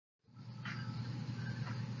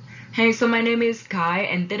Hey, so my name is Kai,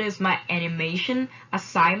 and this is my animation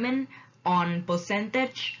assignment on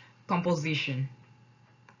percentage composition.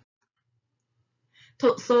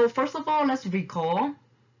 So first of all, let's recall.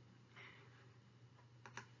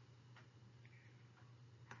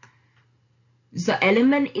 The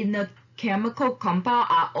element in a chemical compound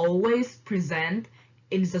are always present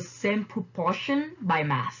in the same proportion by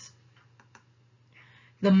mass.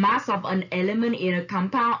 The mass of an element in a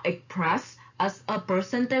compound expressed as a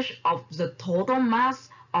percentage of the total mass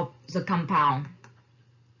of the compound.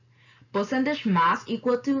 Percentage mass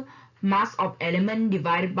equal to mass of element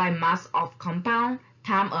divided by mass of compound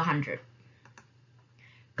times 100.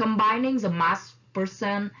 Combining the mass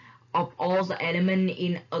percent of all the elements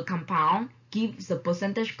in a compound gives the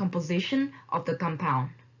percentage composition of the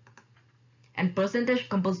compound. And percentage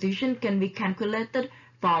composition can be calculated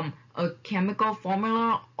from a chemical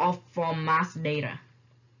formula or from mass data.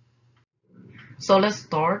 So let's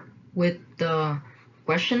start with the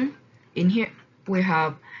question. In here we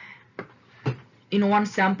have in one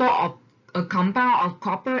sample of a compound of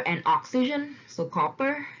copper and oxygen, so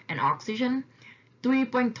copper and oxygen,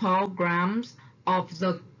 3.12 grams of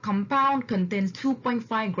the compound contains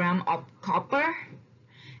 2.5 grams of copper,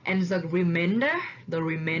 and the remainder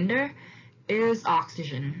is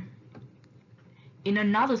oxygen. In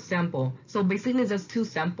another sample, so basically there's two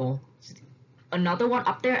samples, another one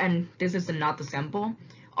up there, and this is another sample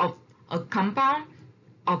of a compound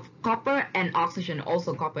of copper and oxygen,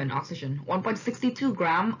 also copper and oxygen. 1.62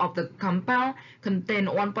 gram of the compound contain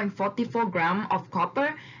 1.44 gram of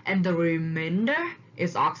copper, and the remainder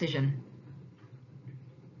is oxygen.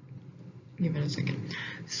 Give it a second.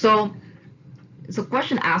 So the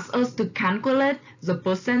question asks us to calculate the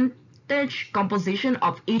percentage composition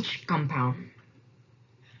of each compound.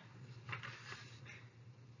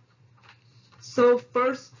 So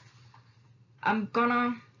first, I'm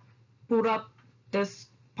gonna put up this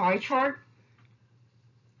pie chart.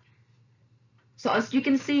 So as you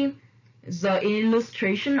can see, the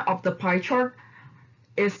illustration of the pie chart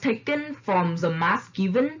is taken from the mass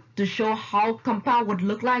given to show how compound would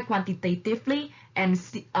look like quantitatively, and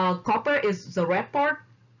copper is the red part,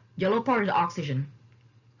 yellow part is the oxygen.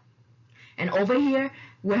 And over here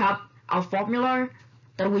we have our formula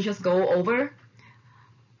that we just go over.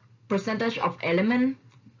 Percentage of element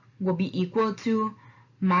will be equal to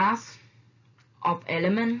mass of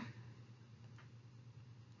element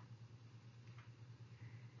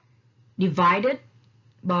divided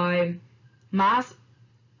by mass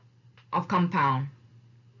of compound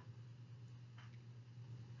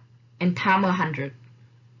and times 100.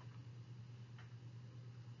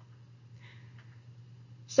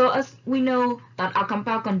 So as we know that our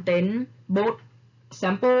compound contain both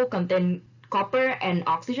sample contain copper and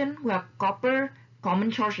oxygen. We have copper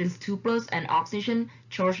common charge is 2 plus and oxygen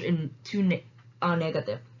charge in 2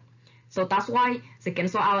 negative. So that's why they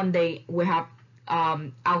cancel out, and we have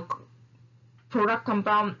our product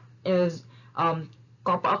compound is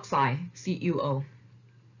copper oxide, CuO.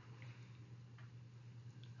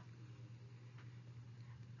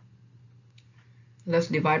 Let's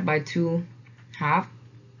divide by 2 half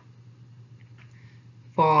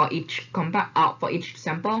for each compound for each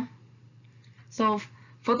sample. So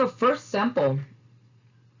for the first sample,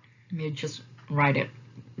 let me just write it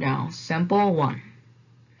down. Sample 1.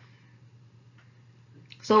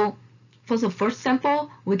 So for the first sample,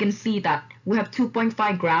 we can see that we have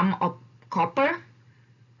 2.5 gram of copper,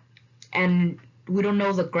 and we don't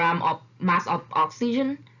know the gram of mass of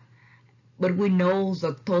oxygen, but we know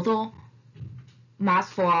the total mass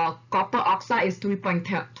for copper oxide is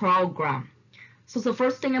 3.12 gram. So the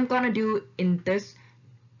first thing I'm gonna do in this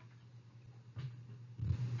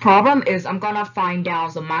problem is I'm gonna find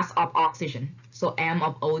out the mass of oxygen. So M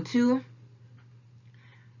of O2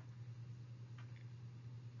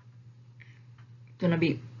 gonna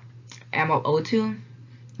be M of O2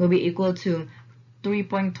 will be equal to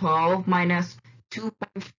 3.12 minus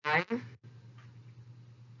 2.5,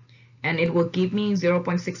 and it will give me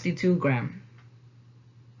 0.62 gram.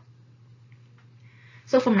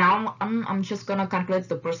 So from now on, I'm just gonna calculate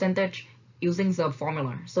the percentage using the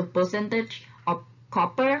formula. So percentage of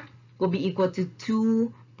copper will be equal to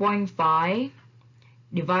 2.5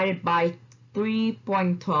 divided by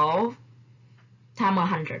 3.12 times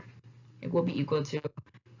 100. It will be equal to,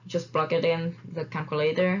 just plug it in the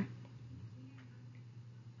calculator.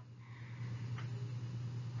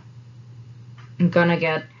 I'm gonna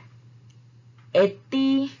get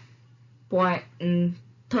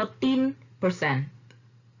 80.13%.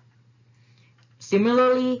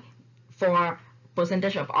 Similarly, for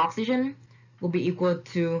percentage of oxygen will be equal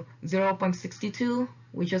to 0.62.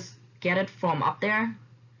 We just get it from up there.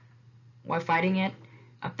 while fighting it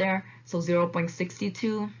up there. So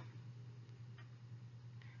 0.62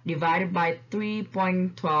 divided by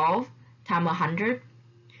 3.12 times 100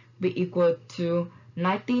 be equal to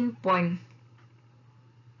 19.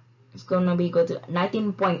 It's gonna be equal to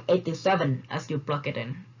 19.87 as you plug it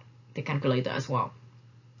in the calculator as well.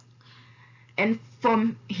 And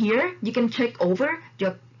from here, you can check over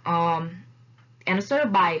your answer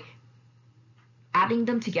by adding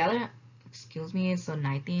them together. Excuse me, so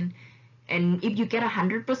 19. And if you get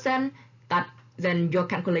 100%, then your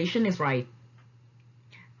calculation is right.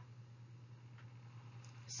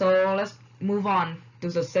 So let's move on to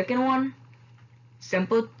the second one,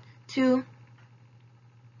 sample 2.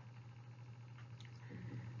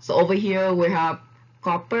 So over here we have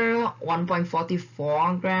copper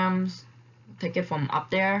 1.44 grams, take it from up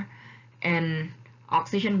there, and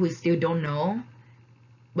oxygen we still don't know,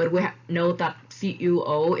 but we know that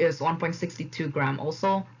CuO is 1.62 gram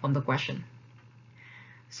also from the question.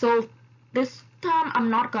 So this time I'm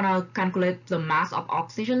not gonna calculate the mass of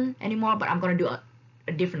oxygen anymore, but I'm gonna do a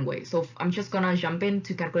different way. So I'm just gonna jump in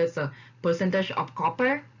to calculate the percentage of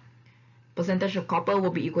copper. Percentage of copper will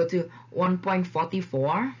be equal to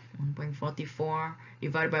 1.44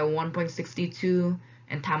 divided by 1.62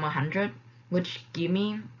 and times 100, which give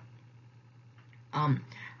me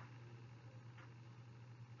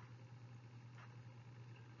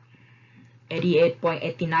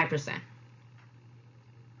 88.89%.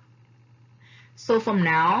 So from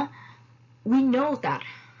now, we know that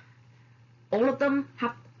all of them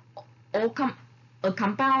have a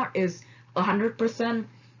compound is 100%.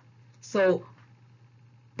 So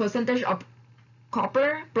percentage of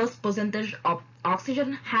copper plus percentage of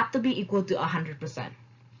oxygen have to be equal to 100%.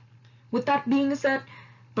 With that being said,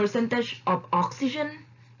 percentage of oxygen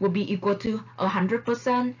will be equal to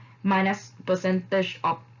 100% minus percentage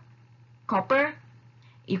of copper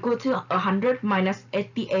equal to 100 minus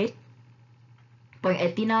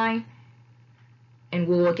 88.89, and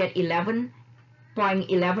we will get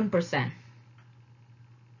 11.11%.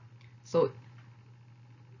 So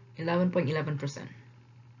 11.11%.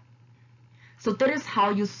 So that is how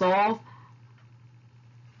you solve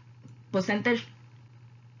percentage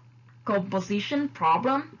composition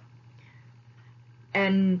problem.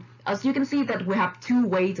 And as you can see that we have 2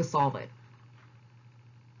 ways to solve it.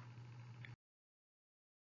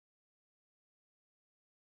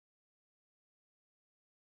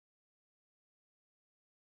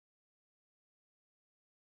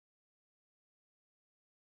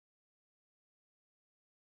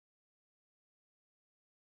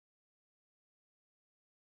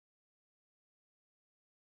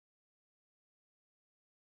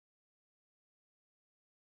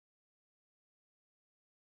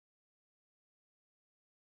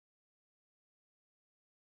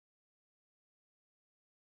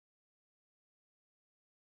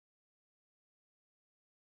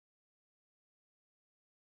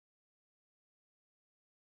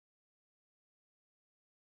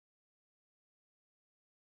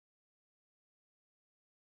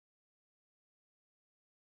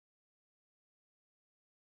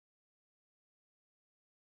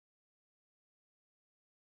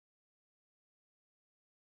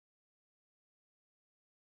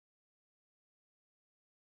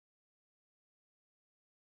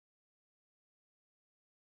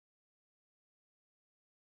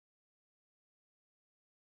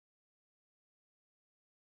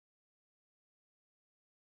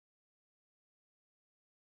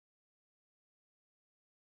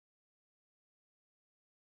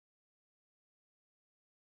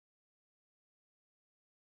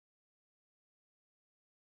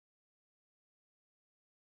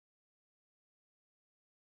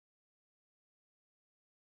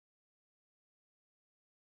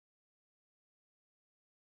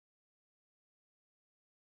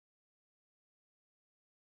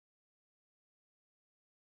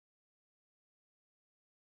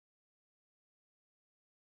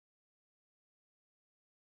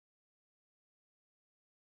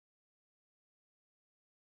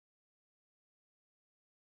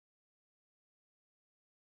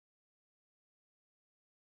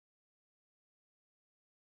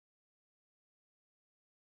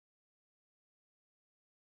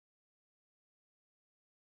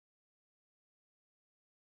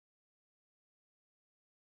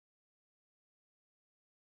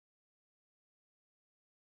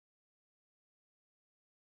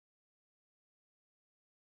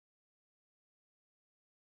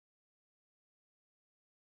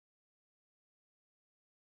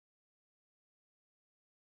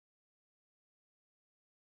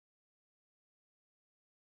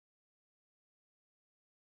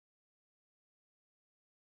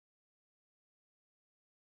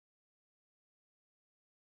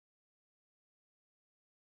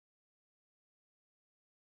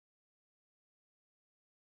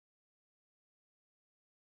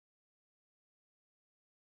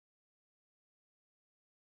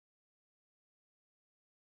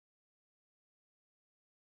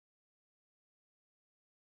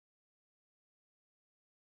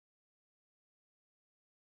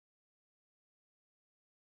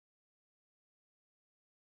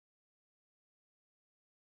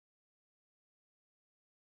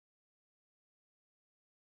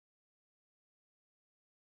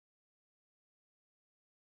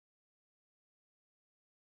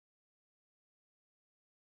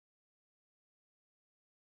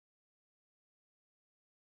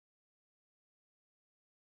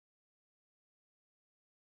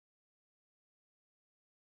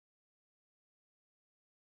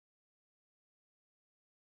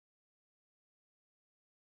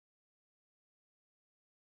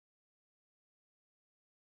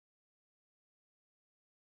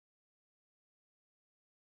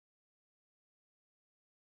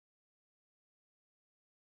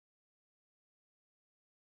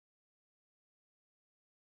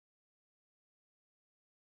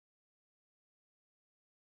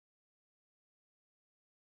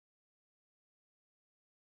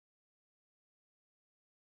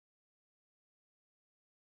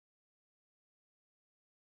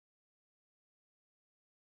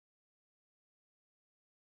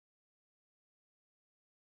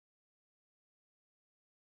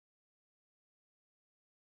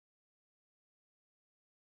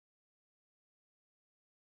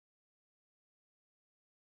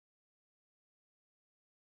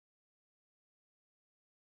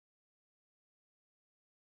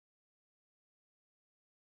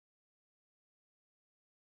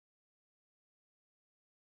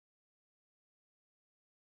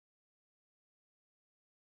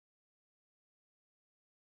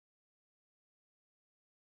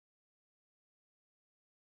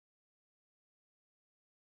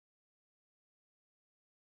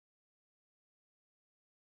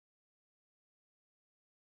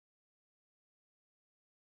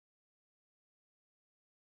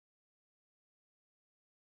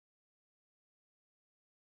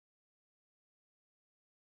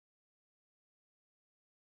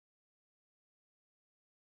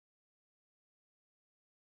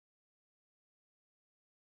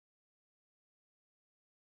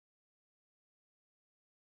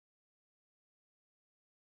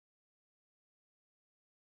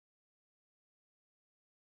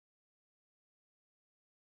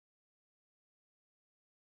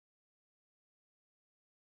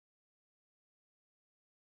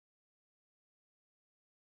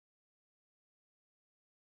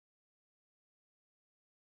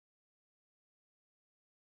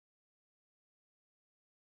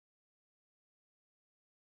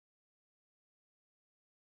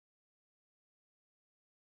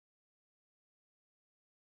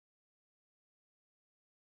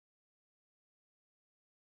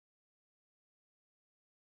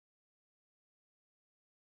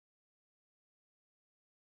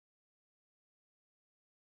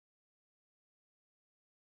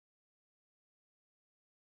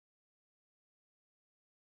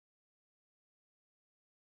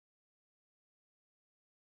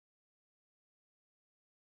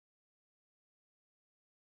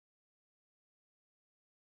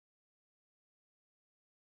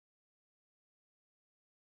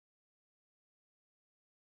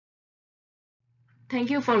 Thank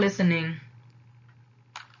you for listening.